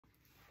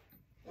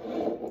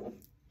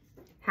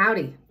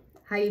Howdy,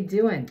 how you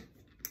doing?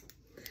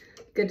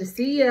 Good to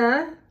see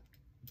ya.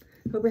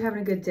 Hope you're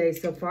having a good day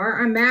so far.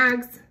 I'm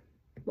Mags.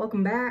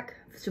 Welcome back.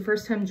 If it's your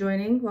first time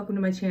joining, welcome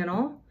to my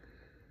channel.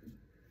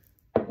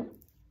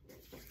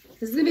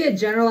 This is gonna be a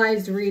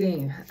generalized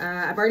reading.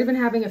 I've already been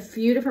having a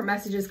few different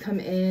messages come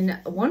in.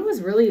 One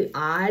was really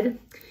odd.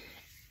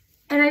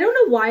 And I don't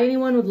know why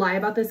anyone would lie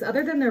about this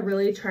other than they're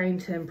really trying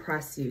to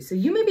impress you. So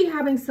you may be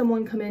having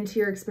someone come into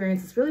your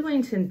experience that's really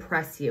wanting to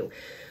impress you.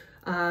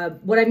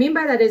 What I mean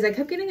by that is I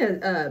kept getting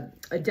a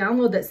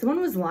download that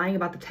someone was lying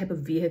about the type of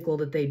vehicle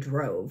that they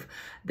drove,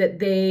 that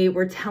they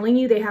were telling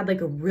you they had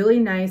like a really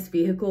nice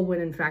vehicle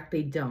when in fact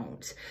they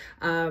don't.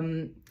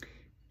 I'm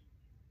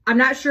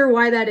not sure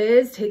why that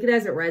is. Take it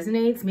as it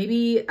resonates.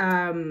 Maybe,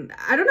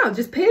 I don't know,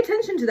 just pay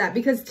attention to that,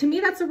 because to me,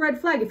 that's a red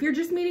flag. If you're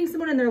just meeting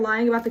someone and they're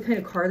lying about the kind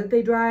of car that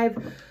they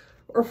drive,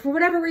 or for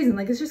whatever reason,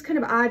 like it's just kind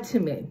of odd to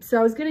me. So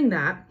I was getting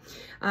that.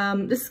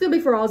 This is going to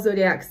be for all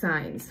zodiac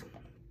signs.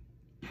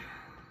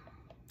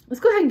 Let's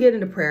go ahead and get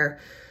into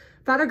prayer.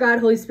 Father God,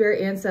 Holy Spirit,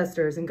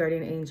 ancestors, and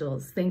guardian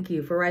angels, thank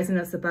you for rising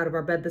us up out of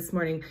our bed this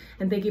morning,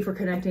 and thank you for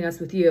connecting us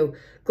with you.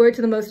 Glory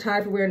to the Most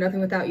High, for we are nothing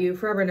without you,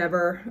 forever and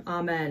ever.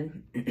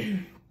 Amen.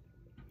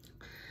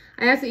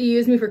 I ask that you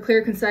use me for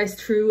clear, concise,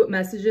 true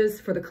messages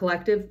for the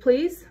collective,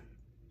 please,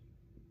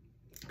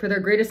 for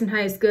their greatest and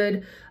highest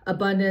good,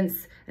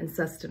 abundance, and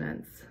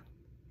sustenance.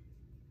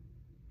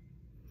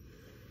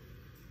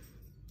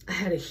 I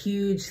had a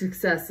huge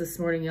success this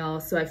morning, y'all.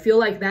 So I feel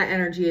like that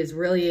energy is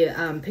really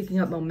picking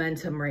up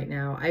momentum right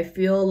now. I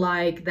feel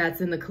like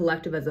that's in the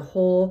collective as a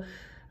whole.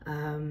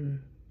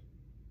 I'm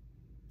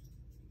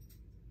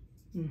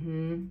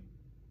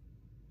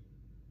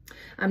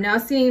now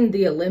seeing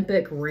the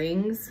Olympic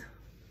rings.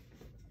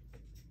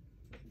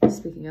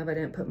 Speaking of, I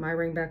didn't put my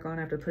ring back on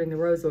after putting the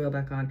rose oil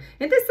back on.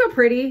 Isn't this so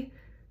pretty?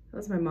 That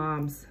was my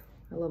mom's.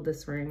 I love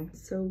this ring.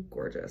 It's so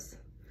gorgeous.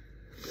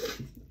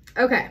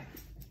 Okay.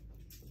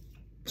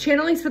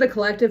 Channelings for the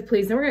collective,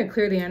 please. Then we're going to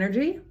clear the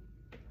energy.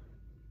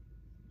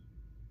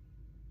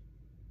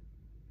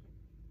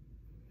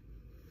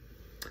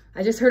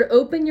 I just heard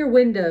open your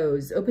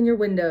windows. Open your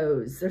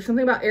windows. There's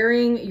something about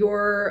airing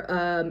your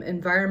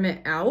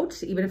environment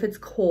out, even if it's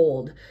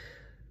cold.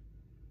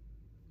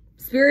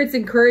 Spirit's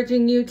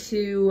encouraging you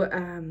to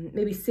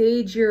maybe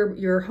sage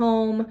your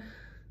home,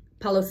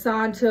 Palo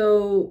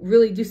Santo,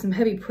 really do some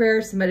heavy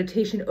prayer, some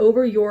meditation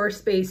over your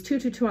space,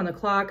 222 on the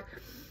clock.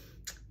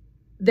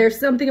 There's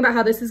something about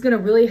how this is going to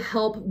really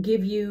help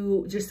give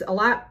you just a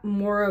lot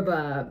more of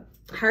a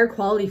higher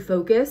quality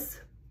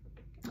focus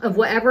of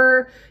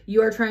whatever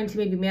you are trying to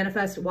maybe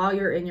manifest while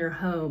you're in your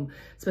home,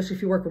 especially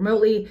if you work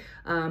remotely,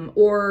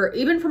 or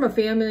even from a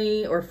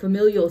family or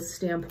familial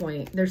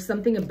standpoint. There's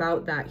something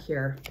about that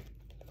here.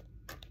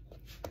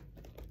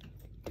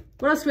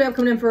 What else do we have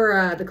coming in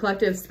for the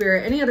collective,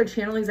 Spirit? Any other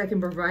channelings I can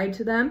provide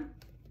to them?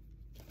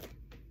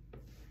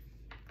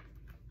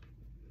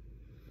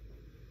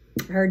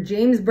 I heard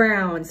James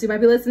Brown. So you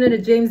might be listening to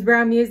James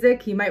Brown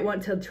music. You might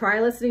want to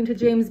try listening to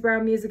James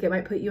Brown music. It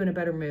might put you in a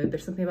better mood.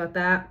 There's something about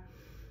that.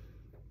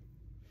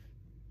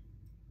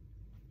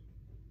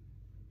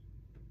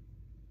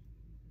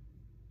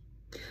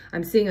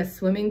 I'm seeing a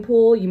swimming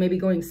pool. You may be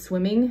going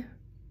swimming.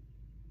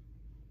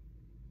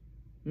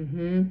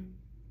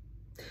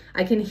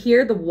 I can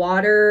hear the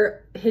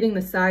water hitting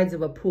the sides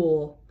of a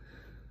pool.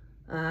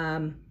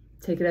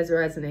 Take it as it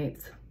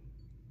resonates.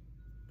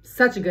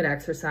 Such a good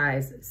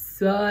exercise.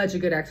 Such a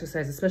good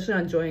exercise, especially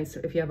on joints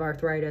if you have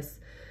arthritis.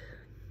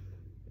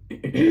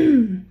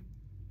 Okay,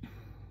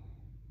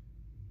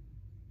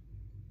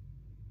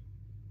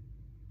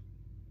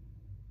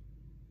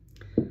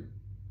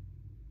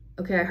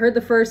 I heard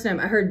the first name.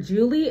 I heard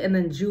Julie and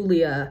then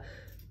Julia.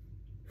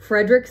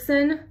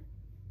 Fredrickson.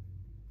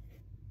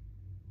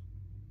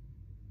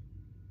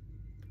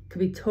 Could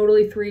be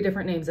totally 3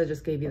 different names I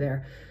just gave you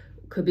there.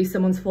 Could be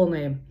someone's full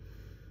name.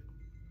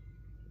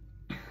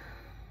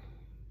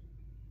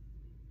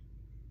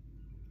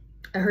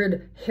 I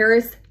heard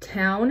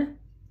Harristown.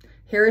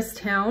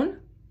 Harristown.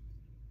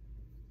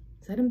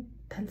 Is that in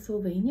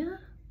Pennsylvania?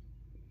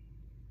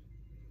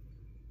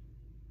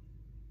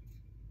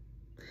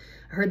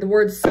 I heard the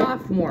word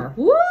sophomore.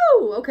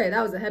 Woo! Okay,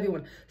 that was a heavy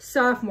one.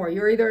 Sophomore.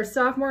 You're either a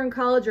sophomore in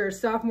college or a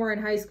sophomore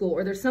in high school,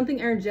 or there's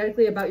something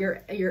energetically about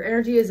your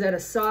energy is at a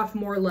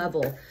sophomore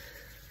level.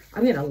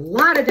 I'm getting a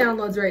lot of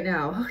downloads right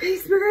now. Okay,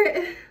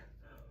 Spirit.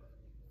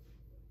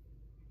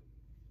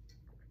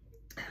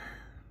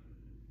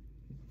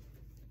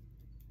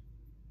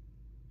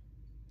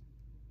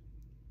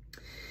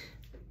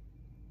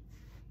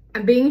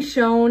 I'm being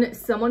shown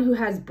someone who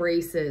has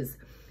braces.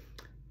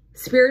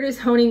 Spirit is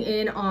honing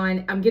in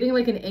on, I'm getting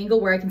like an angle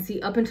where I can see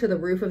up into the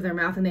roof of their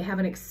mouth and they have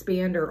an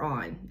expander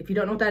on. If you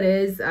don't know what that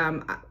is,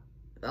 a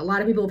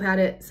lot of people have had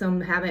it, some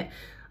haven't.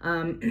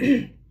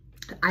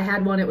 I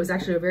had one. It was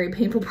actually a very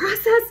painful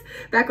process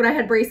back when I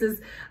had braces.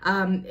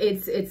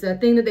 It's a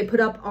thing that they put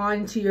up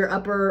onto your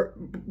upper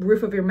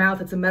roof of your mouth.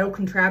 It's a metal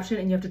contraption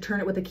and you have to turn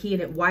it with a key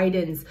and it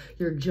widens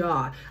your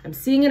jaw. I'm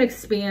seeing an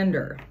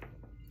expander.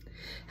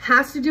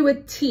 has to do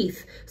with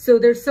teeth. So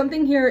there's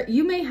something here.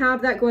 You may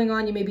have that going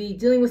on. You may be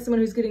dealing with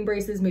someone who's getting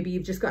braces. Maybe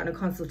you've just gotten a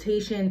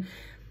consultation.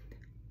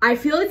 I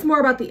feel it's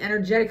more about the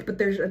energetic, but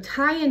there's a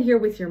tie in here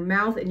with your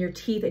mouth and your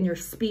teeth and your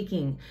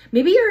speaking.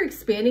 Maybe you're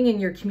expanding in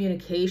your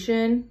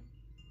communication.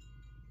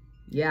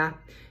 Yeah.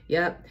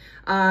 Yep.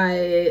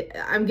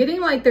 I'm getting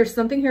like there's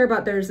something here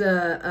about there's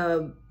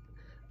a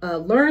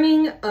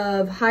learning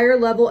of higher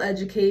level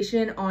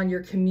education on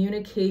your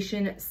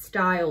communication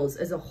styles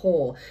as a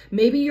whole.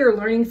 Maybe you're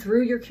learning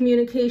through your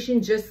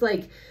communication, just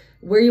like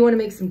where you want to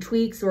make some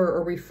tweaks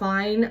or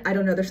refine. I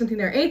don't know. There's something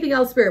there. Anything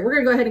else, Spirit? We're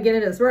going to go ahead and get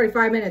into this. We're already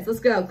 5 minutes.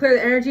 Let's go. Clear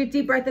the energy.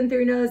 Deep breath in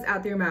through your nose,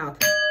 out through your mouth.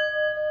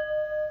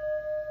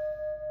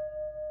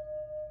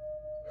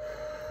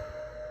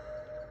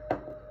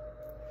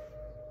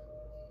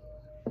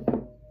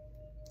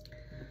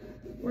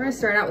 We're going to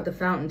start out with the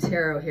Fountain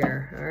Tarot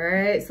here. All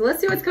right, so let's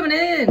see what's coming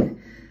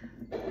in.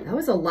 That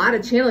was a lot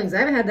of channelings. I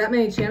haven't had that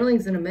many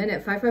channelings in a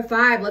minute.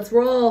 555, let's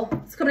roll.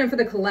 It's coming in for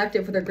the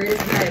collective, for their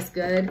greatest and highest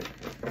good.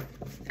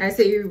 I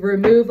say you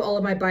remove all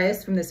of my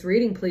bias from this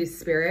reading, please,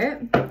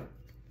 Spirit.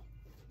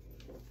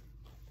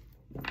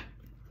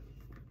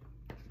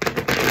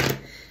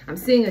 I'm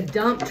seeing a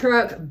dump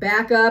truck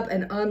back up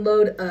and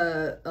unload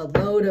a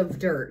load of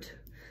dirt,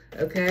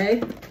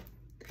 okay?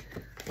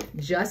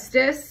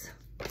 Justice.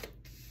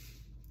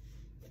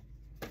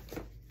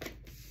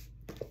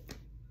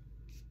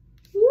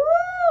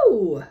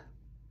 Woo!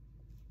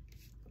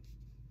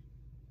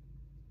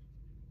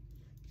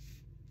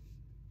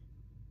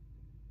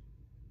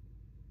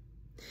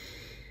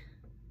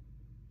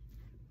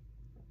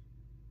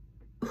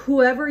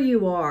 Whoever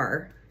you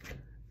are,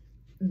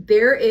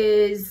 there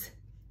is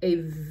a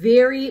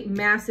very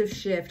massive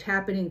shift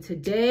happening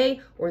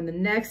today or in the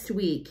next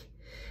week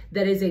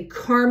that is a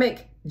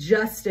karmic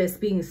justice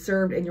being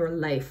served in your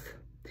life.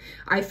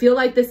 I feel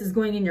like this is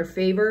going in your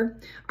favor.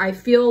 I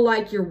feel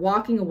like you're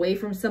walking away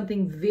from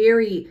something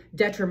very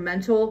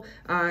detrimental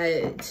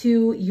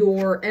to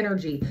your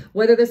energy.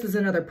 Whether this was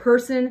another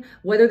person,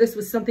 whether this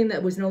was something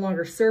that was no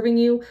longer serving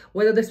you,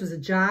 whether this was a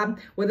job,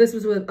 whether this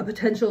was with a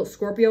potential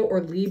Scorpio or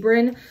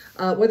Libran,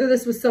 whether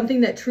this was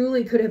something that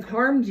truly could have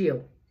harmed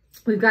you.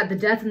 We've got the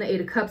Death and the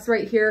Eight of Cups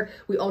right here.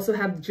 We also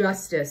have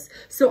Justice.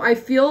 So I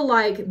feel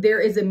like there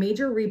is a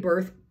major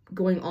rebirth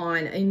going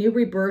on, a new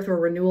rebirth or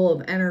renewal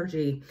of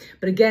energy.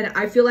 But again,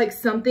 I feel like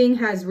something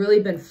has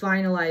really been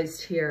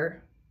finalized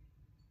here.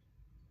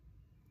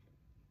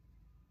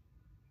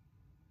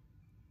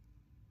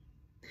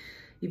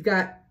 You've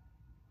got,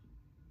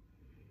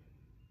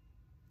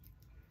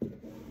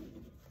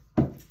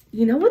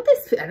 you know what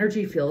this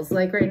energy feels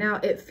like right now?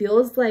 It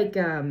feels like,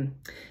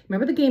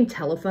 remember the game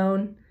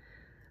Telephone?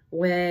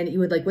 When you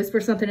would like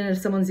whisper something into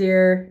someone's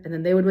ear and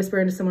then they would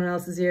whisper into someone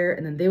else's ear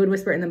and then they would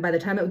whisper, and then by the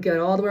time it would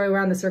go all the way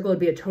around the circle, it'd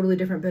be a totally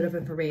different bit of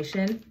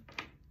information.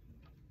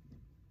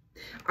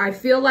 I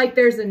feel like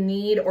there's a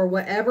need, or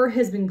whatever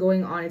has been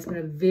going on, it's been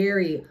a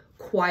very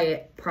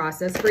quiet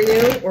process for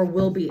you, or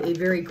will be a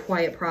very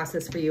quiet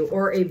process for you,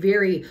 or a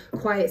very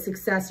quiet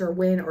success or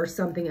win or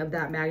something of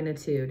that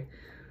magnitude.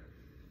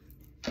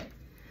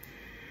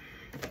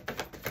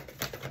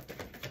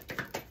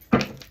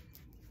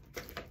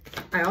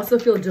 I also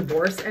feel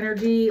divorce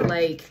energy,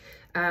 like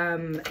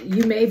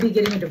you may be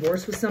getting a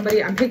divorce with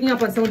somebody. I'm picking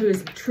up on someone who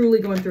is truly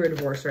going through a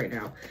divorce right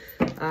now.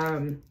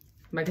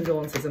 My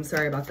condolences. I'm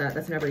sorry about that.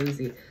 That's never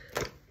easy.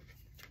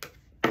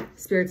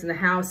 Spirit's in the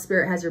house.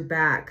 Spirit has your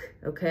back,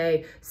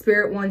 okay?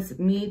 Spirit wants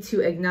me to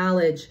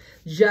acknowledge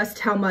just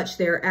how much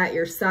they're at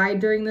your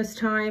side during this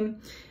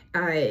time.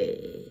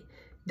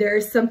 There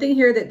is something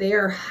here that they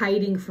are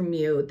hiding from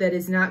you that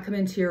is not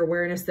coming into your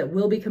awareness, that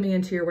will be coming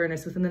into your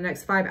awareness within the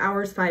next 5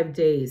 hours, 5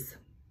 days.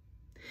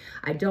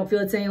 I don't feel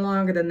it's any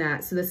longer than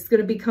that. So this is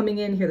going to be coming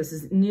in here. This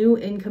is new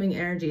incoming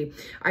energy.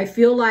 I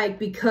feel like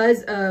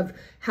because of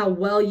how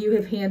well you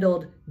have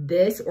handled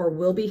this, or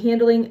will be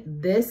handling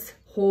this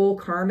whole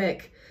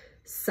karmic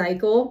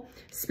cycle,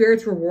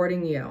 Spirit's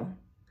rewarding you.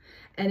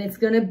 And it's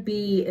going to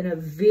be in a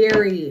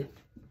very...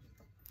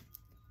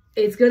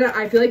 I feel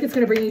like it's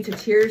going to bring you to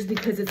tears,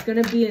 because it's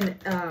going to be in,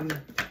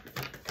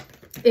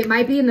 it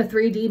might be in the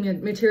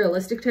 3D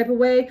materialistic type of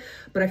way,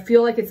 but I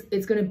feel like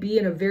it's going to be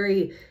in a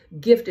very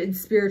gifted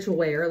spiritual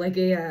way, or like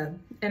a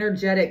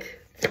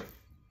energetic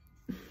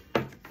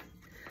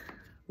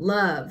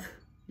love.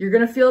 You're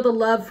going to feel the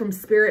love from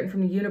Spirit and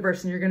from the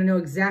universe, and you're going to know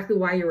exactly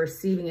why you're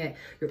receiving it.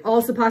 You're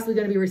also possibly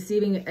going to be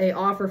receiving an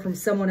offer from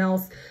someone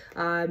else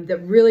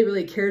that really,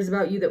 really cares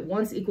about you, that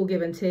wants equal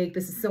give and take.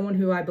 This is someone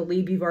who I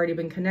believe you've already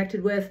been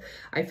connected with.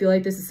 I feel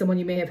like this is someone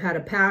you may have had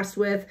a past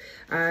with.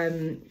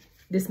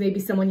 This may be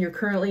someone you're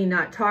currently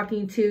not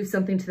talking to,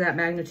 something to that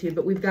magnitude.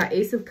 But we've got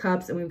Ace of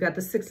Cups and we've got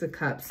the Six of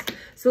Cups.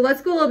 So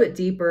let's go a little bit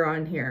deeper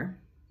on here.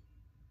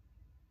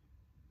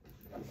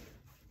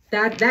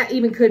 That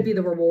even could be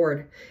the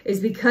reward, is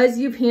because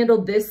you've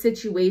handled this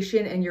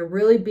situation and you're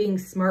really being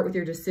smart with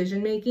your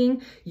decision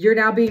making, you're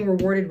now being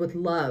rewarded with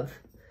love.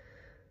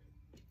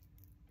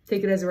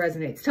 Take it as it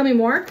resonates. Tell me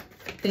more.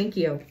 Thank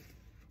you.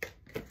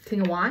 King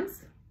of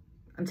Wands.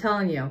 I'm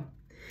telling you.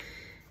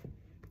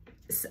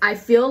 I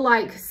feel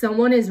like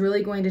someone is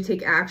really going to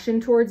take action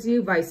towards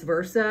you, vice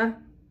versa.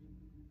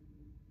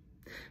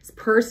 This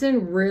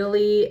person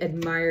really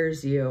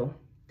admires you.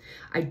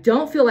 I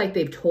don't feel like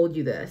they've told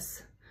you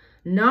this.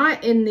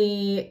 Not in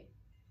the,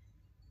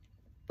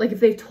 like if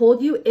they've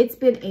told you, it's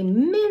been a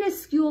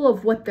minuscule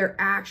of what their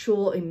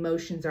actual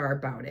emotions are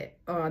about it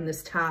on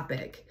this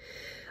topic.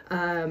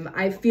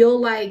 I feel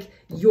like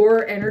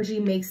your energy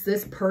makes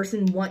this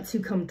person want to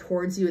come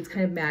towards you. It's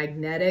kind of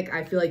magnetic.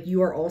 I feel like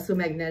you are also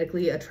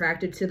magnetically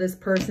attracted to this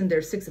person.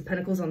 There's 6 of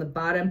Pentacles on the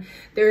bottom.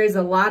 There is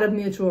a lot of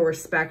mutual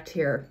respect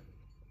here.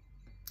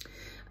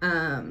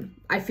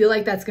 I feel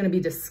like that's going to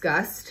be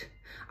discussed.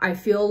 I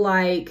feel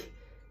like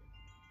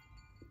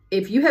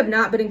if you have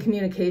not been in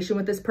communication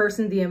with this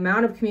person, the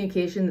amount of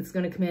communication that's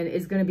going to come in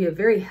is going to be a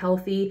very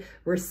healthy,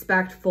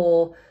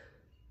 respectful,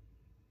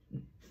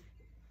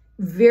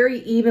 very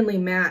evenly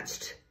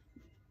matched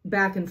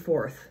back and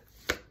forth.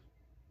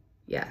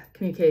 Yeah,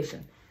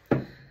 communication.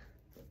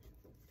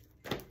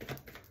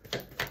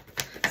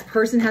 This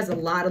person has a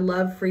lot of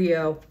love for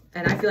you,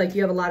 and I feel like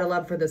you have a lot of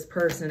love for this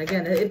person.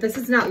 Again, if this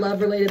is not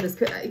love related,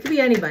 it could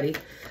be anybody.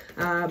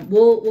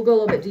 We'll go a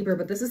little bit deeper,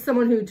 but this is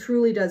someone who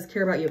truly does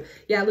care about you.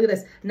 Yeah, look at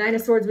this. 9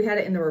 of Swords, we had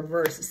it in the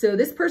reverse. So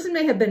this person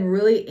may have been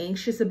really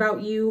anxious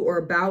about you or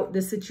about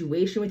the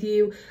situation with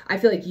you. I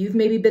feel like you've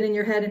maybe been in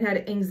your head and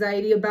had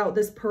anxiety about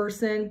this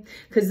person,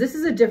 because this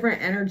is a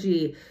different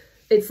energy.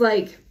 It's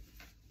like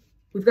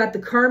we've got the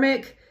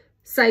karmic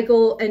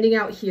cycle ending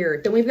out here.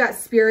 Then we've got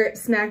spirit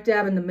smack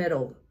dab in the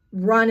middle,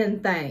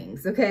 running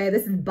things. Okay,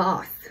 this is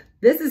boss.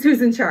 This is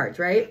who's in charge,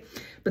 right?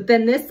 But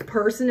then this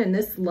person and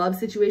this love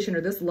situation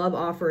or this love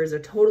offer is a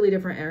totally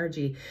different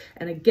energy.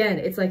 And again,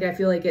 it's like, I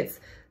feel like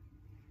it's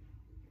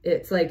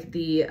like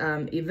the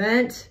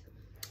event,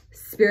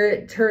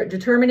 spirit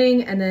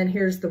determining, and then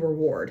here's the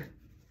reward.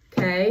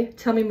 Okay,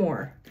 tell me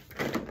more.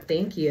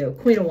 Thank you.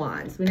 Queen of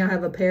Wands. We now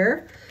have a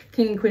pair,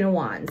 King and Queen of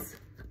Wands.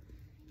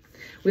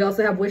 We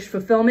also have wish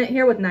fulfillment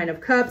here with 9 of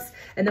Cups.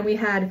 And then we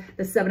had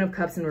the 7 of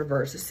Cups in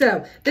reverse.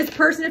 So this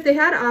person, if they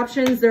had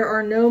options, there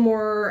are no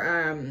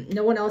more,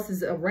 no one else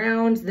is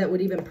around that would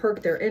even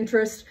perk their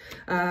interest.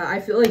 I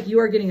feel like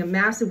you are getting a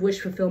massive wish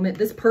fulfillment.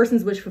 This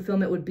person's wish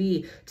fulfillment would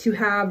be to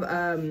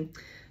have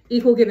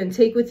equal give and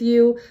take with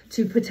you,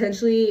 to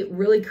potentially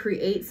really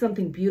create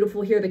something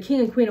beautiful here. The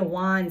King and Queen of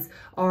Wands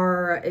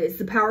it's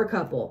the power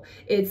couple.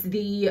 It's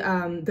the,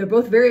 they're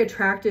both very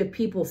attractive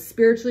people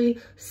spiritually,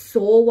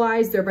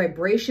 soul-wise. Their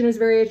vibration is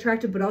very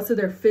attractive, but also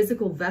their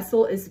physical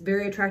vessel is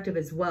very attractive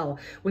as well.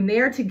 When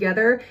they are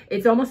together,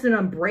 it's almost an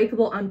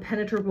unbreakable,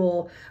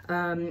 unpenetrable,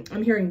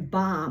 I'm hearing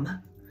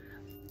bomb.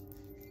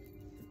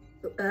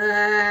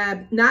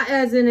 Not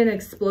as in an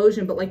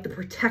explosion, but like the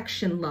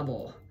protection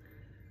level.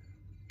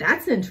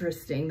 That's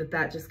interesting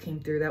that just came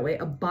through that way.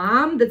 A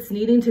bomb that's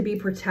needing to be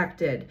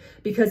protected,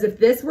 because if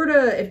this were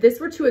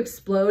to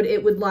explode,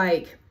 it would,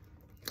 like,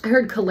 I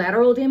heard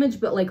collateral damage,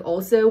 but like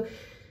also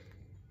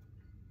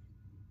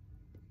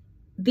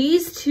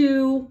these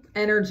two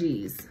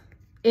energies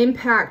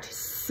impact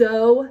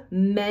so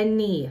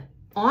many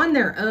on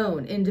their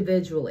own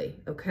individually.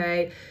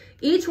 Okay.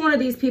 Each one of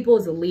these people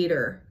is a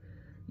leader.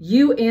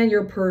 You and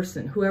your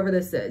person, whoever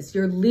this is,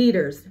 you're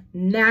leaders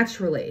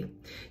naturally.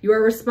 You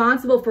are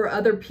responsible for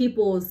other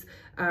people's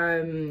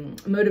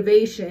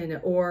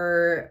motivation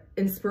or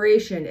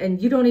inspiration,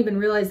 and you don't even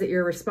realize that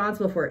you're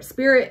responsible for it.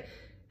 Spirit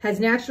has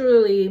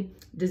naturally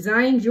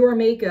designed your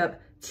makeup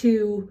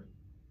to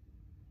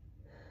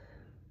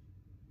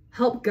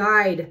help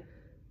guide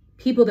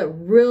people that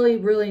really,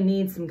 really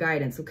need some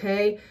guidance,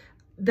 okay?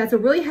 That's a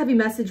really heavy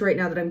message right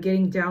now that I'm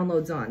getting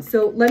downloads on.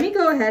 So let me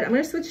go ahead. I'm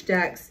going to switch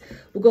decks.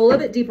 We'll go a little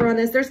bit deeper on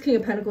this. There's King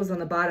of Pentacles on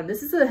the bottom.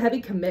 This is a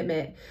heavy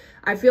commitment.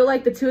 I feel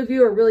like the two of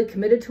you are really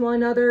committed to one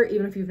another,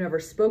 even if you've never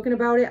spoken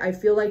about it. I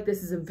feel like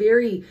this is a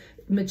very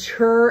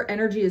mature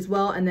energy as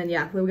well. And then,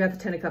 yeah, we got the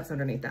 10 of Cups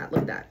underneath that.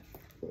 Look at that.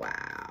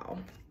 Wow.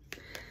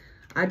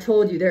 I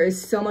told you there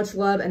is so much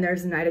love, and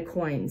there's the Knight of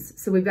Coins.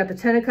 So we've got the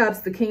 10 of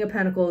Cups, the King of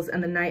Pentacles,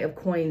 and the Knight of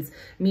Coins,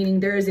 meaning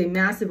there is a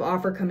massive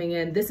offer coming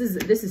in. This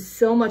is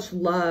so much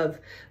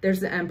love. There's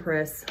the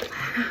Empress.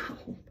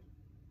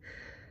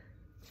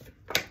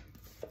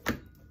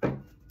 Wow.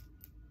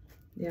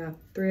 Yeah,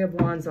 3 of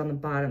Wands on the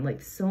bottom,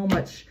 like so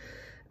much.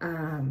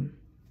 And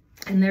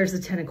there's the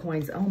 10 of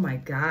Coins. Oh my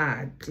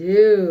God,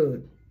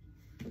 dude.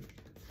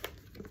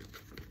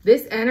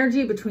 This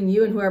energy between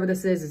you and whoever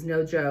this is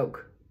no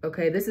joke.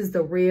 Okay, this is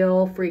the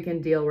real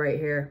freaking deal right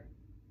here.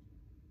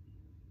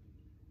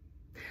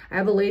 I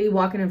have a lady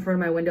walking in front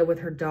of my window with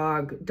her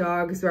dog.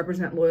 Dogs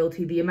represent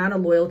loyalty. The amount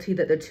of loyalty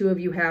that the two of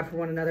you have for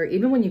one another,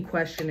 even when you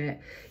question it,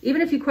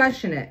 even if you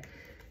question it,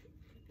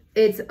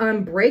 it's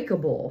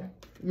unbreakable.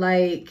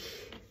 Like,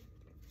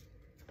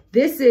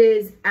 this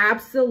is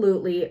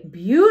absolutely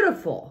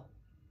beautiful.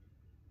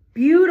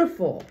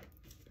 Beautiful.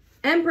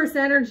 Empress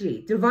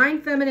energy,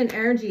 divine feminine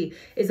energy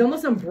is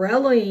almost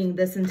umbrellaing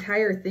this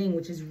entire thing,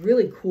 which is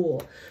really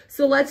cool.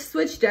 So let's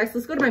switch decks.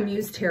 Let's go to my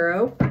Muse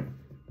Tarot.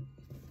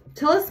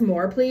 Tell us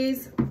more,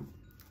 please.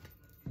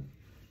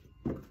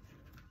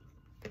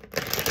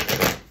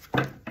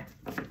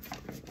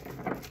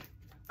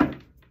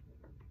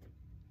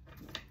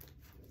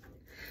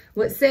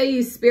 What say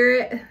you,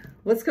 Spirit?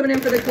 What's coming in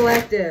for the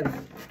collective?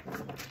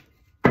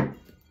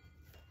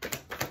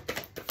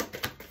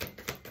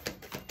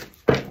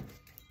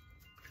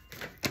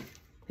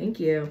 Thank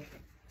you.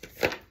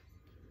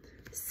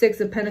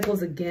 Six of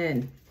Pentacles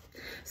again.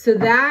 So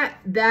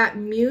that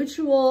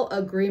mutual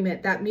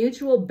agreement, that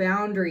mutual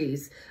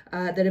boundaries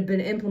that have been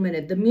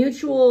implemented, the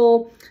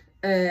mutual,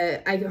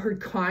 I heard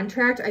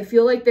contract. I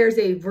feel like there's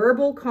a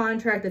verbal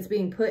contract that's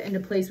being put into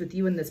place with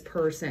you and this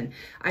person.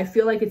 I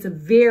feel like it's a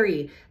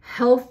very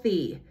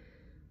healthy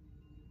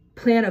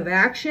plan of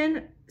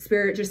action.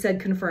 Spirit just said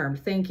confirmed.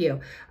 Thank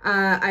you.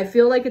 I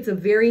feel like it's a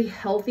very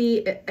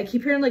healthy, I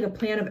keep hearing like a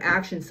plan of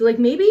action. So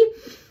maybe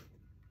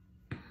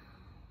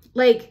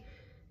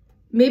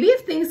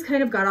if things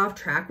kind of got off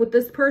track with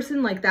this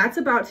person, that's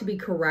about to be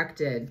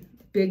corrected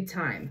big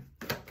time.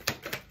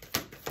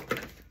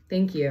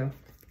 Thank you.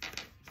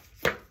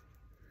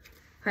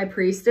 High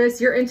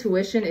Priestess, your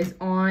intuition is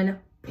on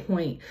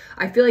point.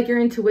 I feel like your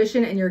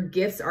intuition and your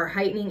gifts are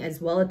heightening as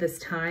well at this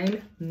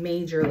time,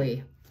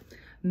 majorly.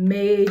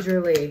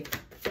 Majorly.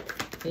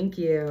 Thank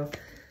you.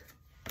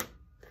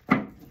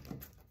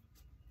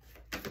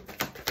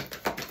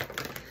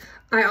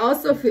 I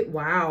also feel,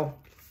 wow.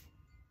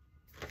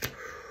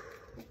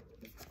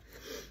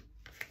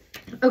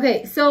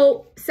 Okay,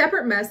 so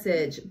separate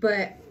message,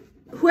 but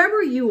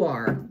whoever you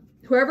are,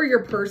 whoever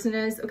your person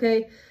is,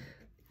 okay,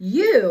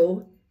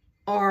 you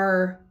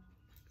are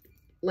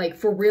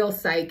for real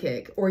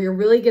psychic, or you're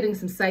really getting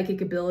some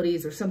psychic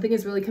abilities, or something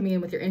is really coming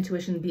in with your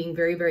intuition being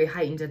very, very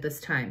heightened at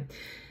this time.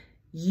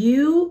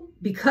 You,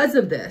 because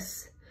of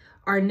this,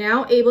 are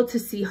now able to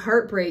see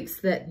heartbreaks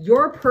that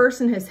your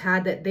person has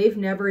had that they've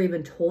never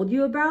even told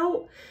you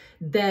about,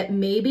 that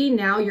maybe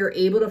now you're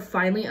able to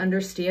finally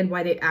understand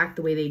why they act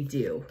the way they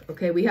do.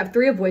 Okay, we have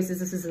Three of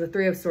Voices. This is the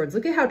Three of Swords.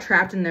 Look at how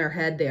trapped in their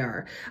head they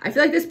are. I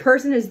feel like this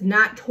person has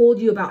not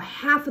told you about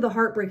half of the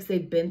heartbreaks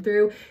they've been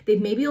through.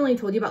 They've maybe only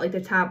told you about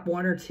the top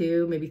 1 or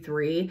 2, maybe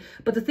 3.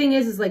 But the thing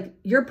is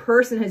your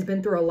person has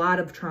been through a lot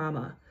of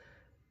trauma.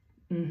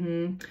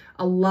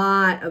 A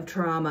lot of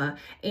trauma.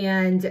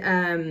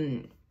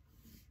 And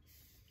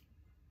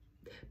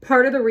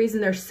part of the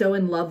reason they're so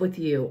in love with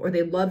you, or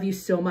they love you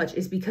so much,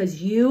 is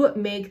because you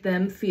make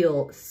them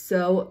feel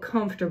so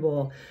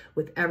comfortable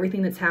with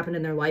everything that's happened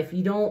in their life.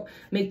 You don't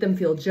make them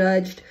feel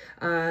judged.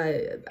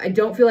 I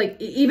don't feel like,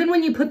 even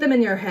when you put them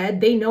in your head,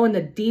 they know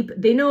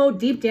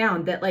deep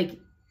down that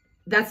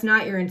that's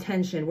not your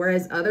intention.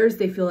 Whereas others,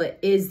 they feel it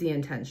is the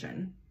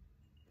intention.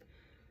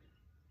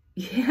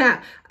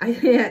 Yeah,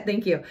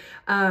 thank you.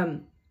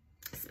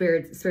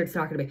 Spirit's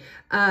talking to me.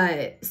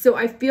 So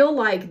I feel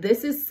like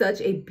this is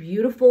such a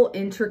beautiful,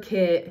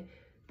 intricate,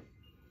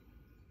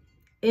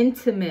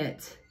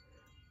 intimate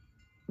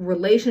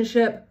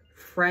relationship,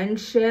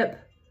 friendship,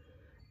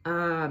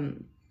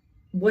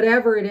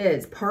 whatever it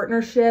is,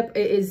 partnership.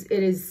 It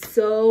is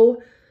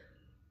so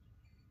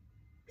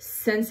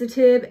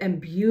sensitive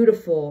and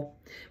beautiful.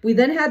 We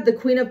then had the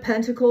Queen of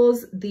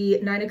Pentacles, the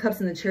Nine of Cups,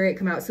 and the Chariot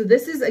come out. So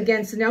this is,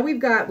 again, so now we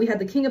had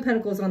the King of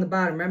Pentacles on the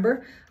bottom.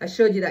 Remember? I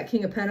showed you that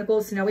King of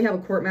Pentacles. So now we have a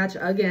court match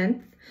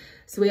again.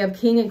 So we have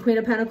King and Queen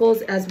of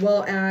Pentacles, as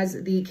well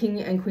as the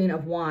King and Queen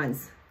of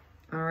Wands.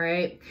 All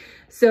right.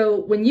 So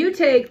when you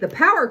take the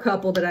power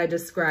couple that I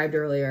described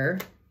earlier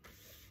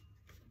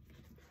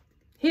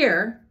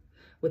here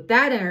with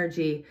that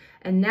energy,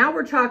 and now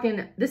we're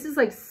talking, this is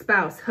like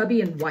spouse,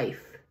 hubby and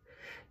wife.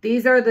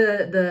 These are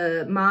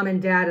the mom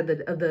and dad of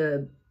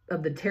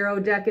the tarot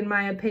deck, in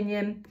my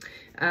opinion.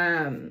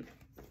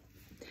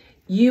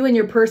 You and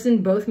your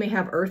person both may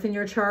have Earth in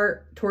your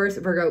chart, Taurus,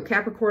 Virgo,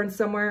 Capricorn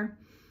somewhere.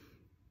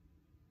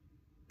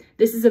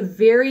 This is a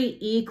very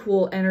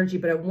equal energy,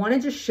 but I want to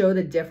just show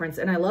the difference.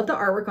 And I love the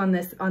artwork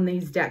on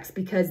these decks,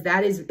 because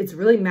it's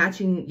really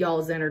matching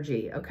y'all's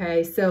energy.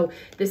 Okay, so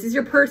this is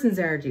your person's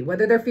energy,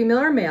 whether they're female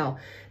or male.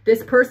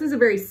 This person's a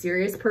very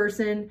serious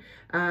person.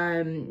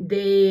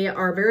 They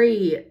are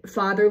very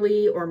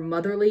fatherly or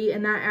motherly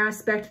in that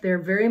aspect. They're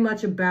very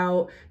much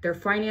about their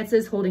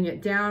finances, holding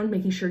it down,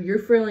 making sure you're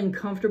feeling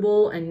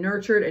comfortable and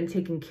nurtured and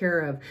taken care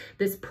of.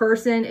 This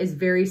person is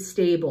very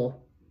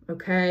stable.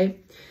 Okay.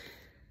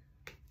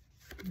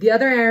 The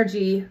other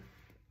energy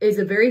is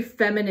a very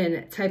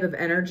feminine type of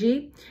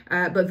energy,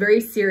 but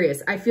very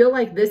serious. I feel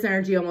like this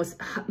energy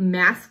almost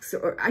masks,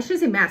 or I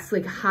shouldn't say masks,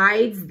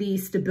 hides the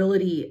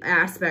stability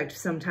aspect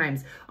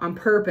sometimes on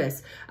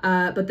purpose.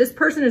 But this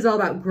person is all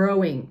about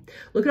growing.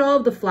 Look at all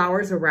of the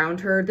flowers around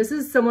her. This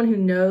is someone who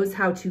knows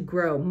how to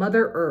grow.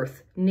 Mother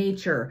Earth,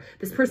 nature.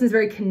 This person is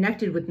very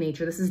connected with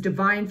nature. This is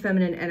divine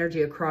feminine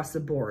energy across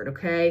the board,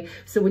 okay?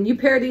 So when you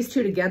pair these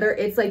two together,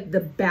 it's like the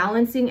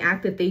balancing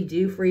act that they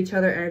do for each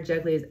other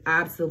energetically is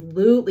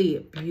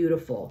absolutely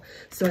beautiful.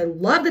 So I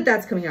love that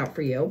that's coming out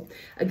for you.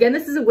 Again,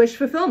 this is a wish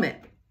fulfillment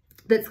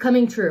that's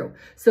coming true.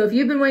 So if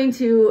you've been waiting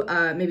to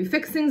maybe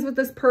fix things with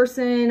this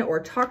person, or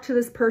talk to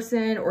this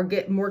person, or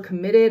get more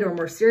committed or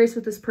more serious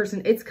with this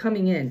person, it's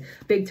coming in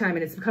big time,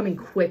 and it's coming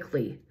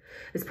quickly.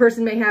 This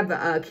person may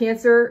have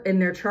Cancer in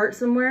their chart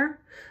somewhere,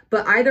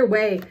 But either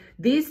way,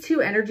 these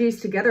two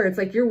energies together, it's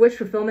like your wish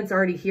fulfillment's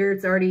already here.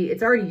 It's already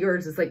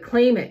yours. It's like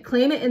claim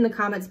it in the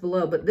comments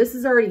below, but this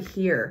is already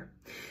here.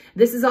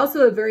 This is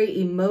also a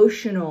very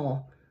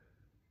emotional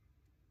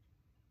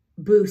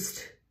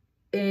boost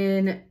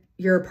in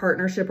your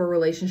partnership or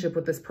relationship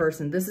with this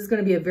person. This is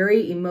going to be a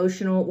very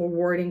emotional,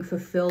 rewarding,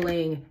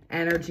 fulfilling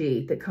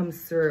energy that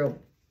comes through.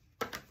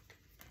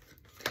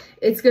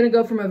 It's going to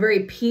go from a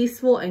very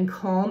peaceful and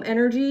calm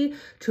energy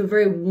to a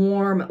very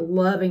warm,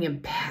 loving,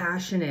 and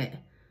passionate.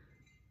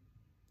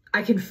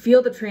 I can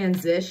feel the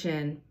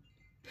transition.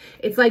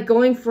 It's like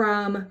going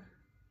from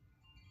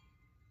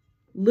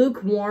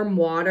lukewarm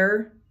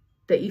water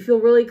that you feel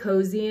really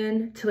cozy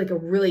in to like a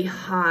really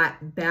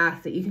hot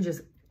bath that you can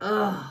just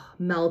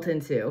melt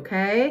into,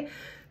 okay?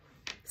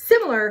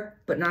 Similar,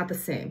 but not the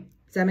same.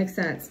 Does that make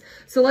sense?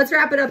 So let's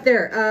wrap it up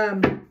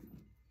there.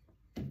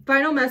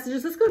 Final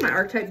messages. Let's go to my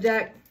archetype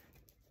deck.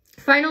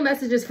 Final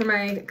messages for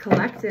my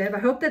collective. I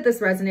hope that this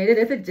resonated.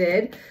 If it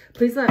did,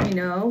 please let me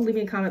know. Leave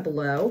me a comment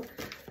below.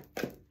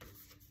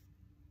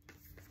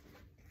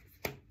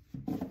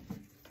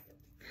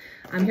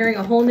 I'm hearing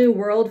A Whole New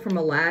World from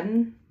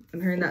Aladdin.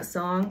 I'm hearing that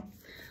song.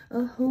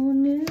 A whole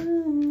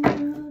new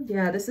world.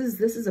 Yeah, this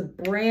is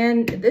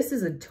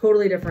a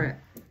totally different.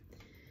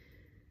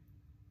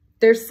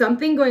 There's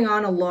something going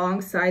on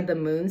alongside the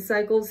moon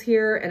cycles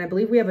here, and I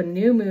believe we have a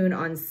new moon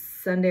on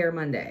Sunday or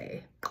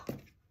Monday.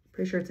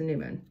 Pretty sure it's a new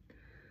moon.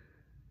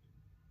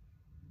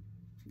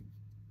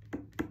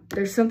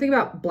 There's something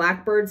about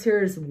blackbirds here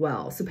as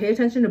well. So pay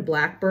attention to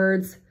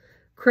blackbirds,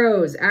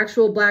 crows,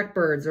 actual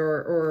blackbirds,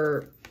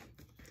 or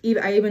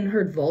I even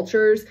heard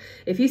vultures.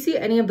 If you see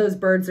any of those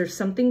birds, there's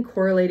something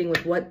correlating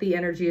with what the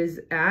energy is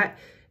at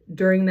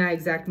during that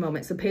exact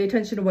moment. So pay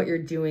attention to what you're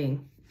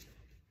doing.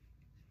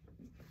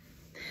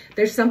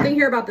 There's something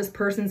here about this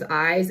person's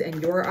eyes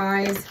and your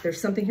eyes. There's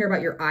something here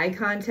about your eye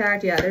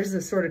contact. Yeah, there's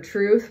a sort of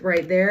truth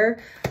right there.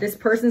 This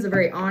person's a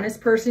very honest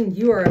person.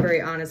 You are a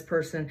very honest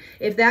person.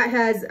 If that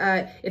has,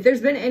 if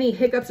there's been any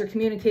hiccups or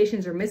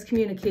communications or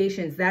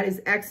miscommunications, that is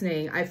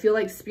X-naying. I feel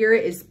like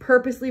Spirit is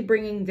purposely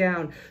bringing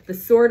down the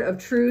sword of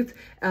truth,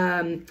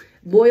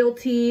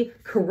 loyalty,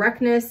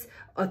 correctness,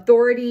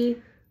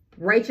 authority,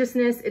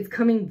 righteousness. It's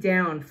coming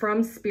down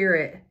from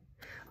Spirit.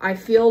 I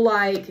feel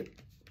like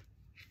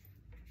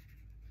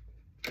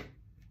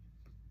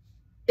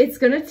it's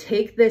going to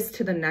take this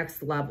to the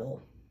next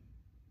level.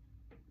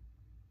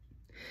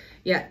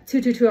 Yeah,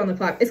 222 on the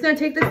clock. It's going to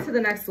take this to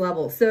the next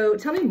level. So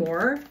tell me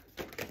more.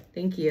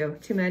 Thank you.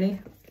 Too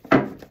many.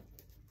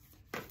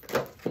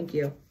 Thank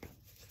you.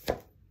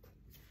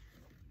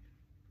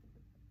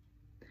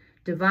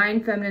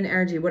 Divine feminine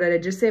energy. What did I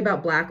just say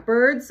about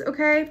blackbirds?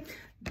 Okay.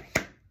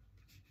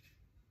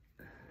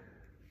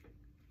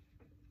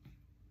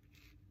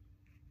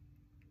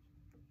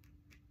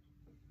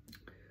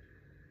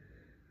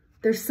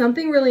 There's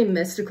something really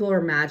mystical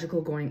or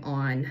magical going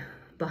on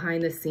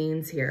behind the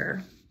scenes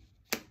here.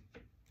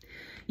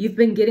 You've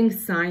been getting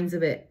signs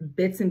of it,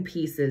 bits and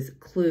pieces,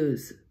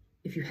 clues.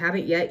 If you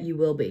haven't yet, you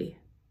will be.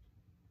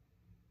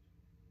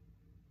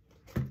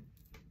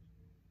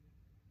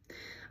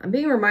 I'm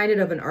being reminded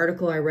of an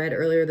article I read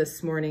earlier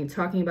this morning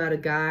talking about a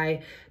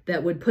guy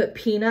that would put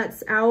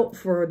peanuts out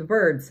for the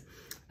birds.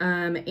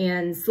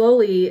 And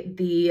slowly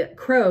the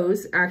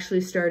crows actually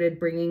started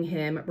bringing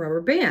him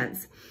rubber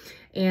bands.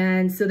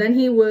 And so then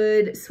he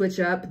would switch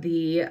up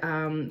the,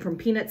 from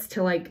peanuts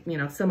to like, you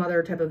know, some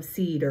other type of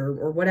seed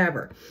or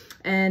whatever.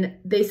 And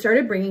they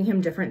started bringing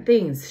him different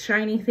things,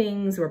 shiny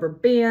things, rubber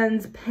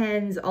bands,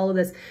 pens, all of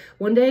this.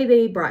 One day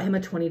they brought him a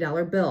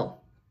 $20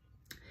 bill.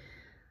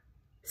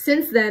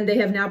 Since then, they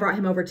have now brought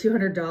him over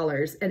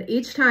 $200. And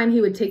each time he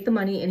would take the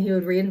money and he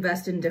would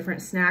reinvest in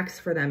different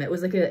snacks for them. It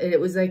was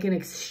like an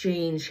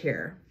exchange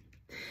here.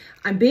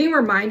 I'm being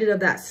reminded of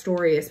that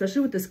story,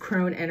 especially with this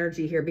crone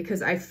energy here,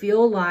 because I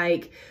feel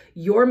like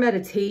your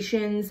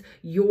meditations,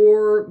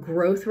 your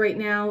growth right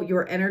now,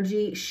 your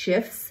energy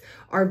shifts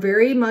are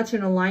very much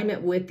in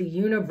alignment with the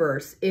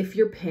universe if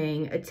you're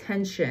paying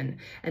attention.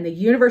 And the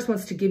universe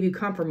wants to give you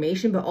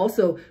confirmation, but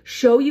also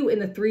show you in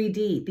the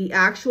 3D, the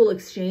actual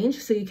exchange,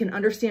 so you can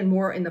understand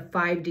more in the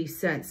 5D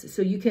sense.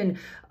 So you can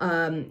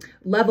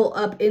level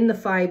up in the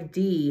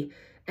 5D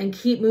and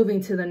keep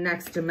moving to the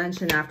next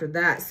dimension after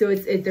that. So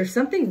there's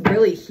something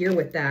really here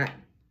with that.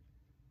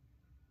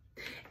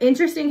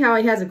 Interesting how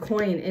he has a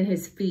coin in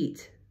his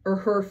feet or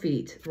her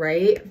feet,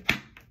 right?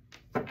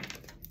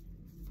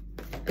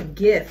 A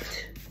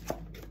gift,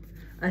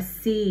 a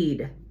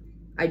seed.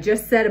 I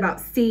just said about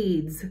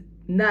seeds,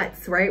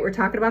 nuts, right? We're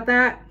talking about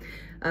that.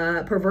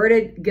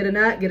 Perverted, get a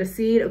nut, get a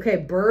seed. Okay,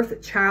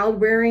 birth, child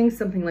wearing,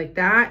 something like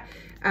that.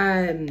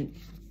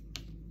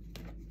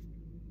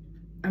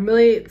 I'm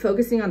really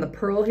focusing on the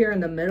pearl here in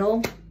the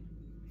middle.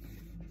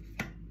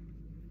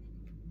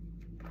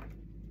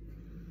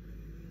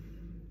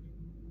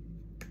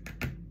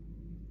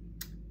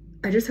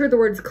 I just heard the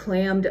words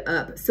clammed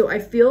up. So I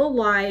feel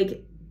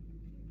like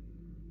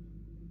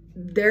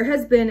there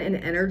has been an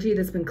energy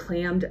that's been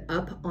clammed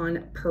up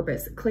on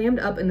purpose. Clammed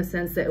up in the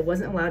sense that it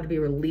wasn't allowed to be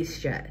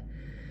released yet.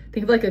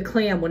 Think of like a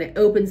clam when it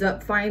opens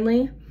up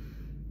finally,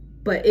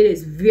 but it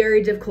is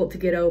very difficult to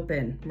get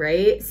open,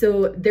 right?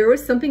 So there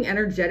was something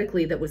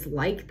energetically that was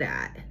like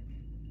that.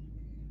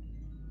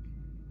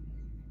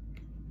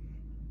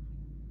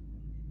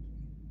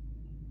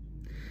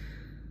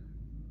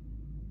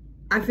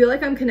 I feel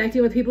like I'm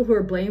connecting with people who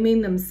are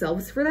blaming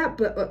themselves for that,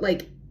 but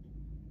like,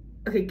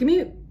 okay, give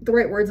me the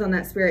right words on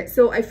that, Spirit.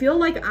 So I feel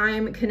like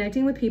I'm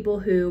connecting with people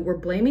who were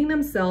blaming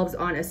themselves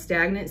on a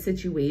stagnant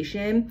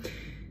situation.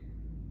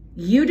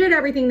 You did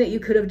everything that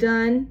you could have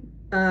done.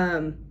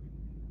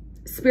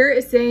 Spirit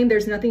is saying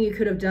there's nothing you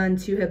could have done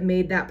to have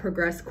made that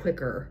progress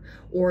quicker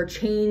or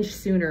change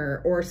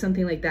sooner or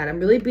something like that. I'm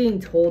really being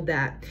told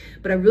that,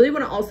 but I really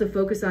want to also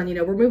focus on, you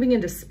know, we're moving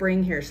into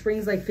spring here.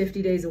 Spring's like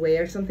 50 days away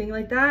or something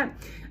like that.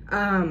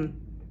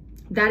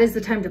 That is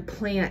the time to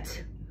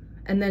plant.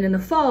 And then in the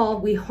fall,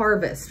 we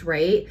harvest,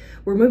 right?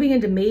 We're moving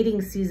into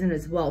mating season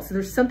as well. So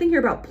there's something here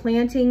about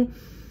planting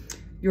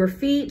your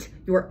feet,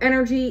 your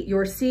energy,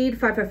 your seed,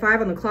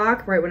 555 on the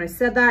clock, right when I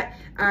said that.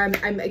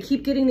 I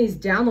keep getting these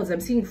downloads. I'm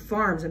seeing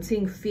farms, I'm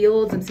seeing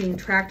fields, I'm seeing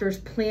tractors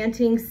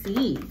planting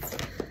seeds.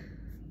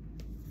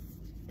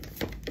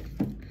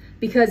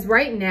 Because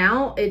right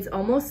now, it's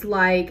almost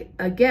like,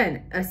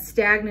 again, a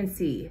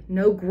stagnancy,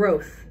 no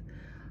growth.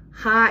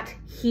 Hot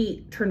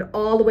heat turned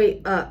all the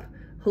way up.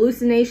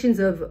 Hallucinations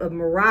of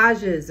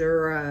mirages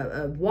or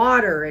of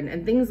water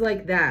and things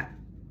like that.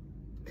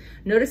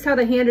 Notice how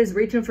the hand is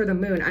reaching for the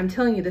moon. I'm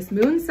telling you, this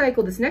moon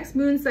cycle, this next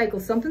moon cycle,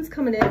 something's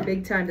coming in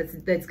big time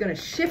that's going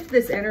to shift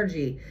this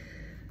energy.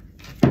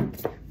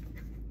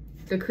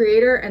 The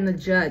Creator and the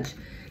Judge.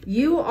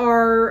 You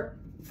are...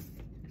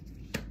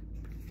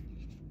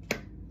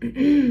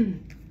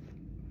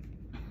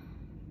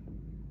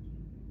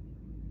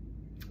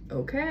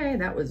 Okay,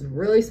 that was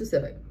really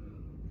specific.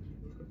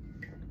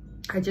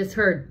 I just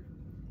heard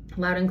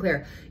loud and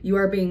clear. You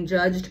are being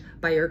judged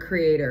by your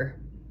Creator.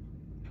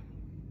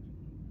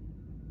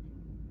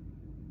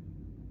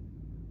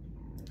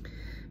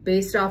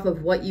 Based off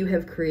of what you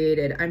have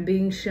created. I'm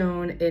being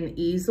shown an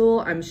easel.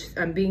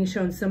 I'm being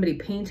shown somebody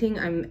painting.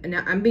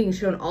 I'm being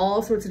shown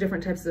all sorts of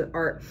different types of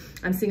art.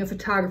 I'm seeing a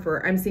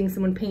photographer. I'm seeing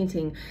someone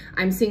painting.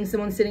 I'm seeing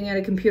someone sitting at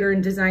a computer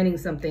and designing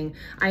something.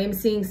 I am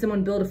seeing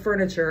someone build a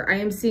furniture. I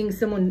am seeing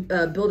someone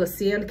build a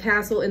sand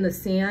castle in the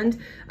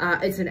sand.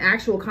 It's an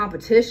actual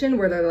competition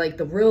where they're like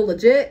the real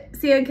legit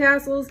sand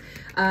castles.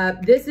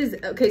 This is,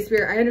 okay,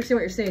 Spirit, I understand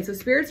what you're saying. So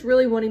Spirit's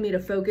really wanting me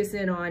to focus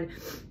in on,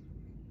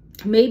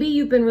 maybe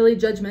you've been really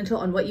judgmental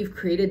on what you've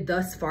created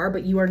thus far,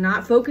 but you are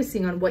not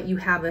focusing on what you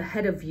have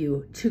ahead of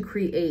you to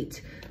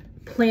create.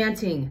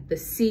 Planting the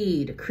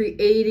seed,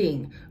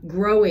 creating,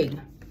 growing.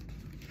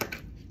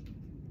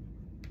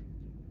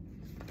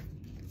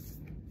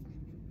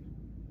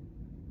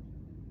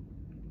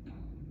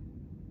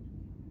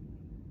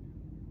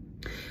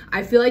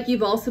 I feel like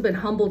you've also been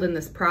humbled in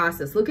this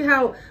process. Look at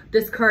how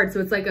this card, so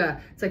it's like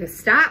a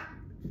stop,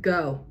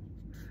 go.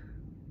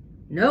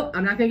 Nope,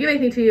 I'm not gonna give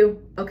anything to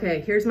you.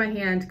 Okay, here's my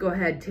hand, go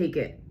ahead, take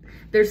it.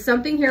 There's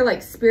something here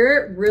like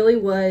Spirit really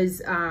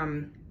was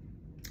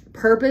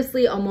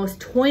purposely almost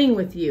toying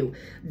with you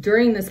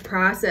during this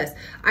process.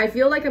 I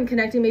feel like I'm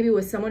connecting maybe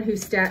with someone who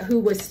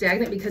was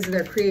stagnant because of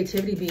their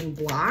creativity being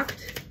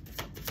blocked.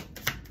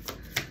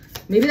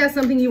 Maybe that's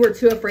something you were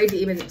too afraid to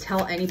even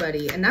tell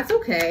anybody, and that's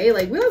okay.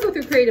 Like, we all go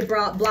through creative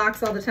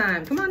blocks all the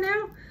time. Come on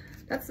now,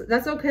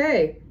 that's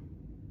okay.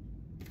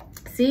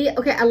 See,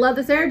 okay, I love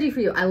this energy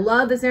for you. I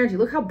love this energy.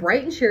 Look how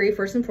bright and cheery,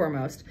 first and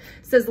foremost.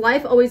 It says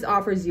life always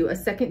offers you a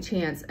second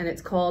chance, and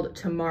it's called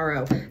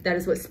tomorrow. That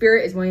is what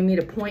Spirit is wanting me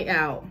to point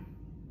out.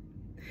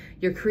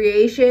 Your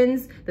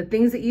creations, the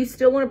things that you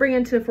still want to bring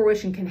into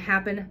fruition can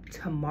happen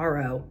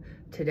tomorrow.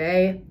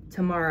 Today,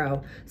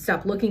 tomorrow.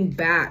 Stop looking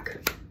back.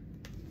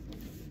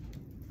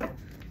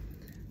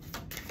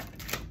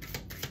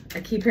 I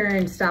keep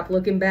hearing stop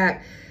looking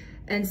back.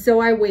 And so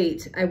I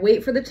wait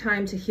for the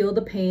time to heal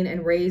the pain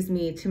and raise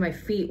me to my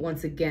feet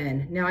once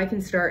again. Now I can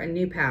start a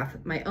new path,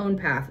 my own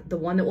path, the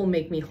one that will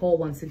make me whole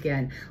once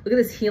again. Look at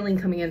this healing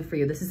coming in for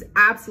you. This is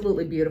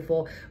absolutely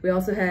beautiful. We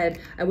also had,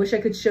 I wish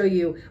I could show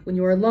you, when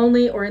you are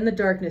lonely or in the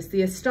darkness,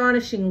 the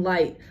astonishing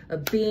light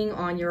of being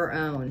on your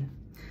own,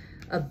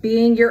 of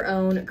being your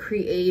own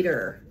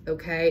creator.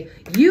 Okay,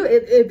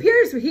 it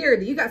appears here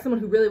that you got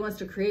someone who really wants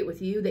to create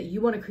with you, that you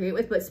want to create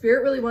with, but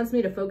Spirit really wants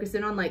me to focus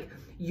in on like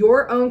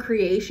your own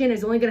creation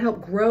is only going to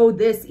help grow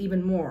this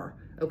even more.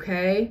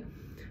 Okay,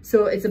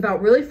 so it's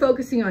about really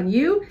focusing on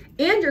you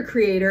and your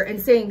creator and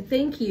saying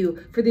thank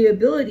you for the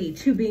ability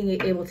to being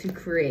able to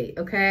create.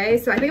 Okay,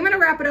 so I think I'm going to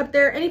wrap it up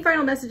there. Any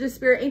final messages,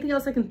 Spirit? Anything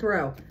else I can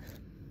throw?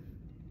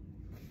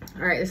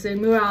 All right, this is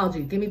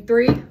numerology. Give me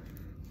 3.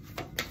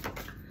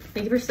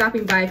 Thank you for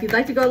stopping by. If you'd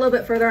like to go a little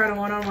bit further on a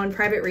one-on-one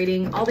private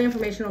reading, all the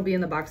information will be in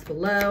the box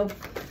below.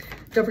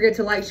 Don't forget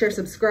to like, share,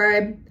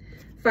 subscribe.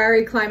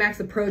 Fiery climax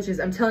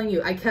approaches. I'm telling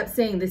you, I kept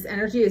saying this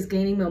energy is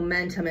gaining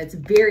momentum. It's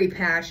very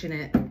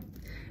passionate.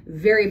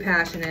 Very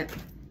passionate.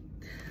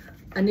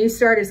 A new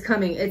start is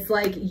coming. It's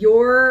like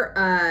your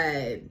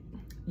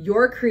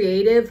your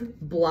creative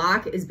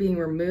block is being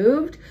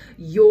removed.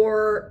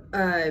 Your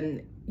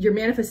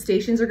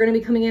manifestations are going to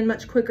be coming in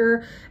much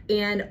quicker.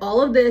 And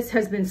all of this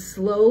has been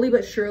slowly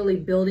but surely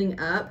building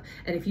up.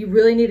 And if you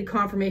really need a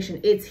confirmation,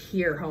 it's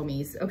here,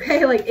 homies.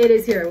 Okay, like it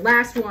is here.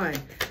 Last one.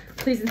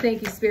 Please and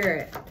thank you,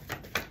 Spirit.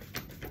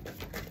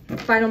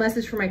 Final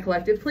message for my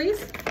collective,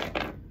 please.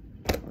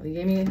 Well, you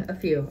gave me a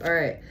few. All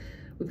right.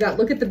 We've got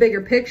look at the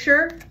bigger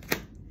picture.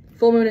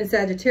 Full moon in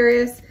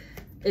Sagittarius.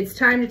 It's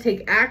time to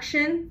take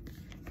action.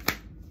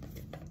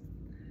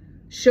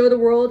 Show the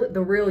world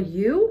the real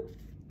you.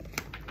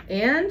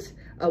 And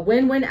a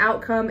win-win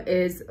outcome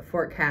is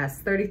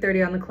forecast.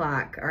 30:30 on the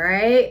clock, all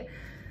right?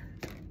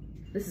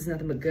 This is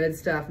nothing but good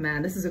stuff,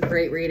 man. This is a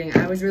great reading.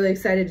 I was really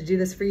excited to do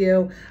this for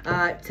you.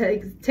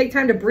 Take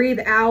time to breathe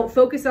out.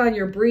 Focus on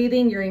your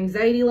breathing, your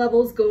anxiety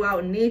levels. Go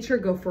out in nature.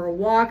 Go for a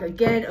walk.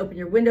 Again, open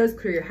your windows.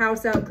 Clear your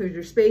house out. Clear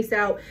your space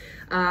out.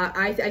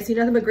 I see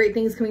nothing but great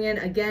things coming in.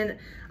 Again,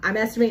 I'm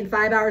estimating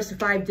 5 hours to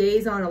 5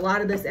 days on a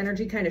lot of this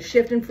energy kind of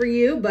shifting for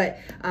you. But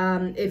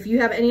if you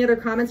have any other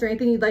comments or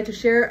anything you'd like to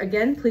share,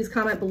 again, please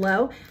comment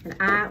below. And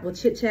I will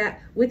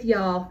chit-chat with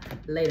y'all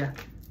later.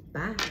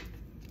 Bye.